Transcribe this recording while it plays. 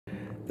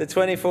The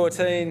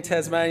 2014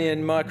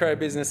 Tasmanian Micro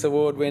Business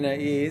Award winner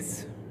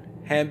is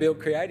Hand-Built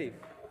Creative.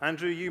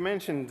 Andrew, you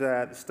mentioned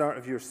at the start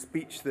of your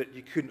speech that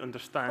you couldn't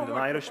understand an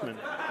Irishman.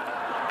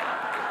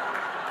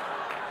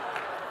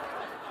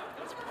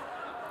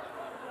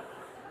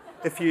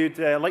 If you'd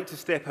like to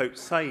step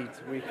outside,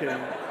 we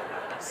can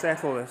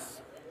settle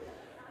this.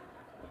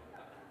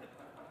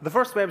 The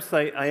first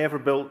website I ever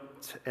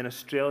built in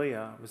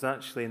Australia was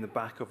actually in the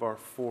back of our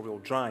four-wheel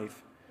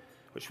drive,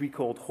 which we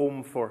called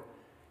home for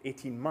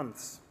 18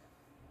 months.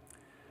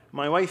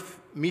 My wife,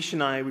 Mish,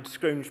 and I would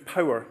scrounge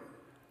power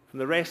from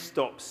the rest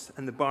stops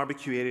and the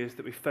barbecue areas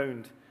that we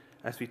found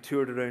as we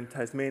toured around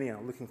Tasmania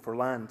looking for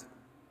land.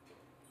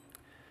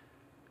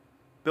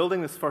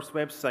 Building this first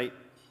website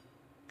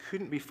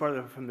couldn't be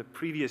further from the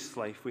previous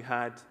life we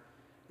had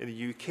in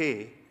the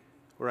UK,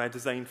 where I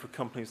designed for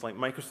companies like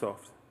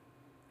Microsoft.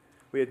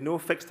 We had no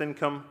fixed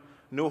income,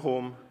 no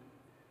home,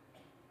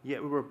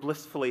 yet we were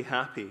blissfully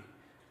happy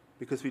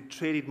because we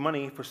traded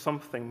money for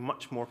something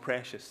much more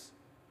precious,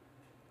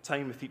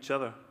 time with each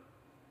other.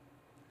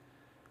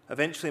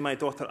 Eventually, my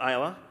daughter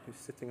Isla, who's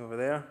sitting over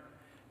there,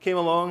 came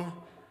along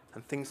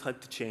and things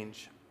had to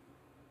change.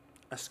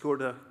 I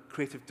scored a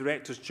creative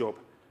director's job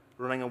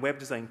running a web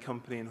design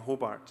company in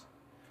Hobart,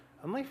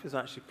 and life was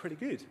actually pretty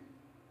good.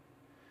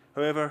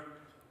 However,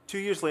 2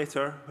 years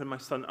later, when my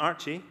son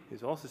Archie,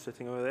 who's also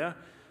sitting over there,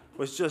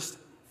 was just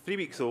 3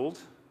 weeks old,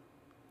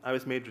 I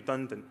was made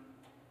redundant.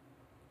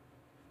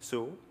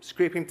 So,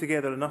 scraping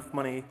together enough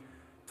money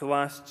to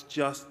last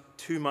just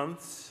 2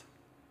 months,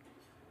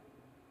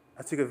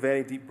 I took a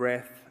very deep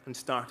breath and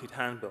started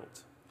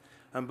Hand-Built.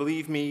 And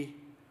believe me,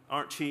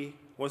 Archie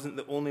wasn't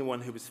the only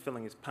one who was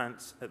filling his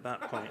pants at that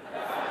point.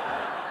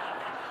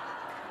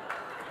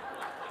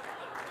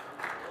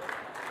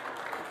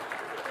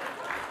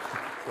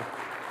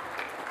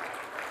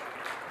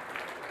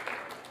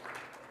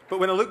 But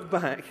when I look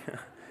back,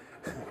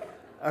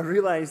 I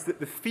realized that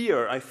the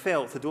fear I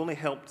felt had only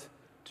helped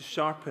to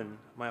sharpen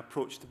my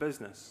approach to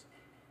business.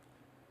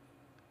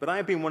 But I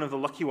had been one of the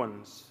lucky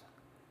ones.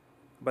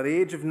 By the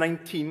age of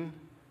 19,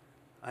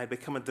 I had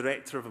become a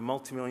director of a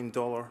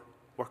multi-million-dollar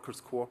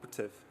workers'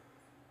 cooperative.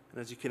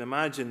 And as you can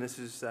imagine, this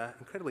is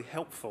incredibly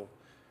helpful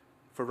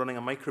for running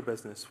a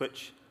micro-business,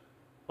 which,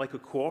 like a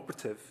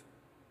cooperative,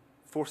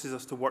 forces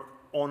us to work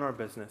on our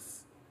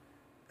business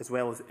as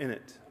well as in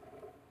it.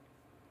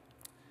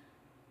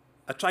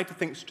 I tried to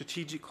think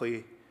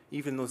strategically,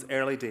 even in those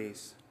early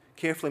days,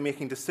 carefully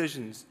making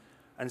decisions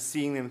and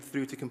seeing them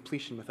through to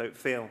completion without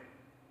fail.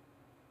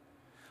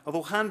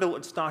 Although Hand-Built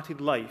had started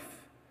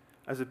life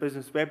as a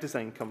business web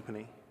design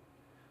company,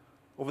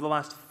 over the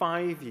last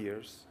 5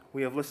 years,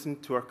 we have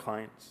listened to our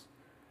clients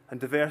and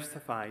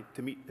diversified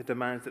to meet the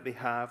demands that they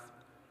have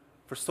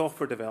for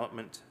software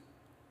development,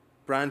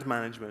 brand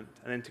management,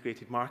 and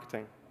integrated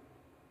marketing.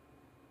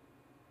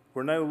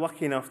 We're now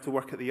lucky enough to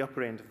work at the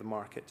upper end of the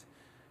market,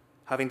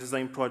 having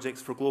designed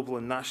projects for global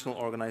and national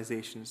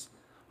organizations,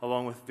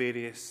 along with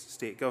various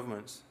state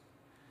governments.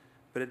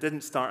 But it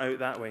didn't start out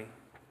that way.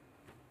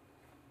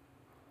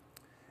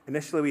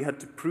 Initially, we had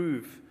to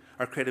prove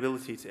our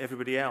credibility to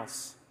everybody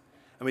else,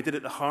 and we did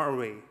it the hard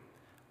way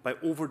by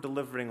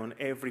over-delivering on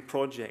every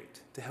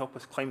project to help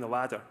us climb the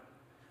ladder.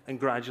 And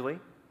gradually,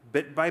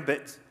 bit by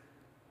bit,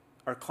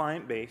 our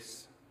client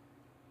base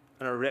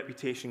and our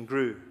reputation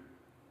grew.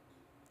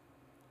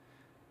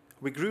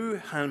 We grew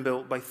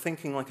Hand-Built by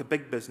thinking like a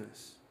big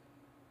business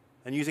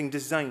and using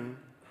design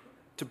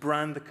to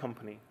brand the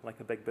company like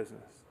a big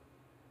business.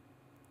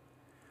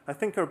 I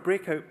think our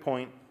breakout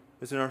point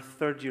was in our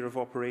 3rd year of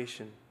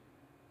operation,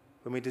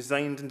 when we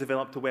designed and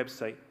developed a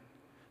website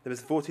that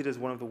was voted as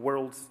one of the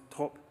world's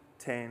top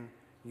 10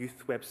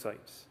 youth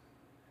websites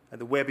at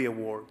the Webby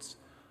Awards,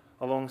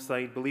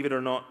 alongside, believe it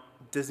or not,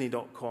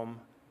 Disney.com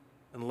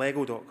and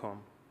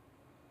Lego.com.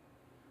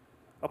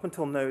 Up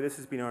until now, this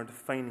has been our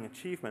defining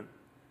achievement,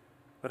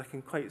 but I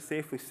can quite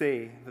safely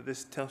say that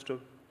this Telstra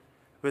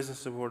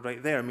Business Award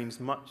right there means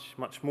much,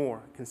 much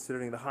more,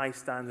 considering the high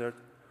standard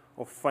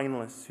of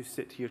finalists who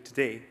sit here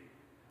today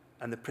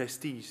and the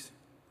prestige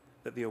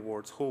that the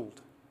awards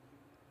hold.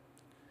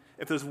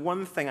 If there's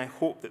one thing I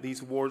hope that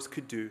these awards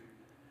could do,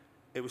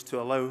 it was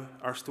to allow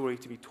our story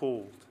to be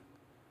told,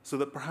 so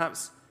that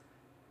perhaps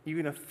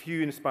even a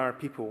few inspired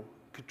people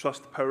could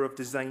trust the power of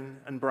design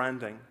and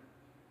branding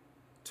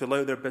to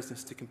allow their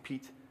business to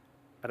compete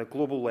at a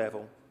global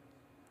level,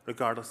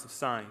 regardless of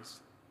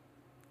size.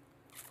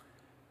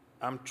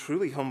 I'm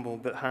truly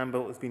humbled that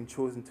Hand-Built has been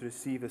chosen to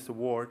receive this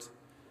award,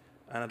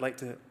 and I'd like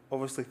to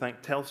obviously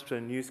thank Telstra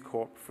and News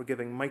Corp for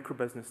giving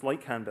microbusiness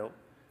like Hand-Built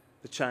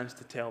the chance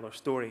to tell their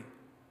story.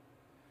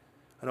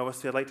 And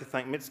obviously I'd like to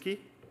thank Mitski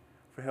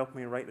for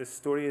helping me write this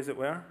story, as it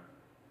were,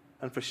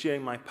 and for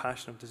sharing my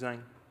passion of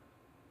design.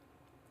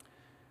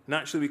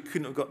 Naturally, we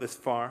couldn't have got this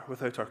far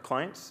without our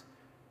clients,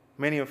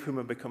 many of whom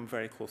have become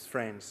very close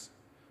friends.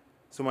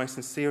 So my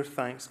sincere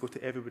thanks go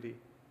to everybody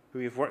who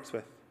we have worked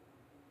with.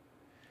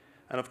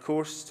 And of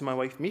course, to my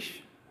wife,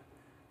 Mish,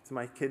 to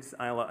my kids,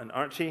 Isla and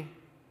Archie,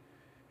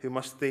 who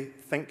must they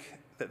think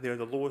that they're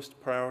the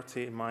lowest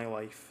priority in my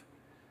life.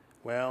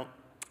 Well,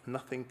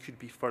 Nothing could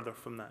be further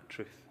from that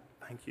truth.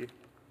 Thank you.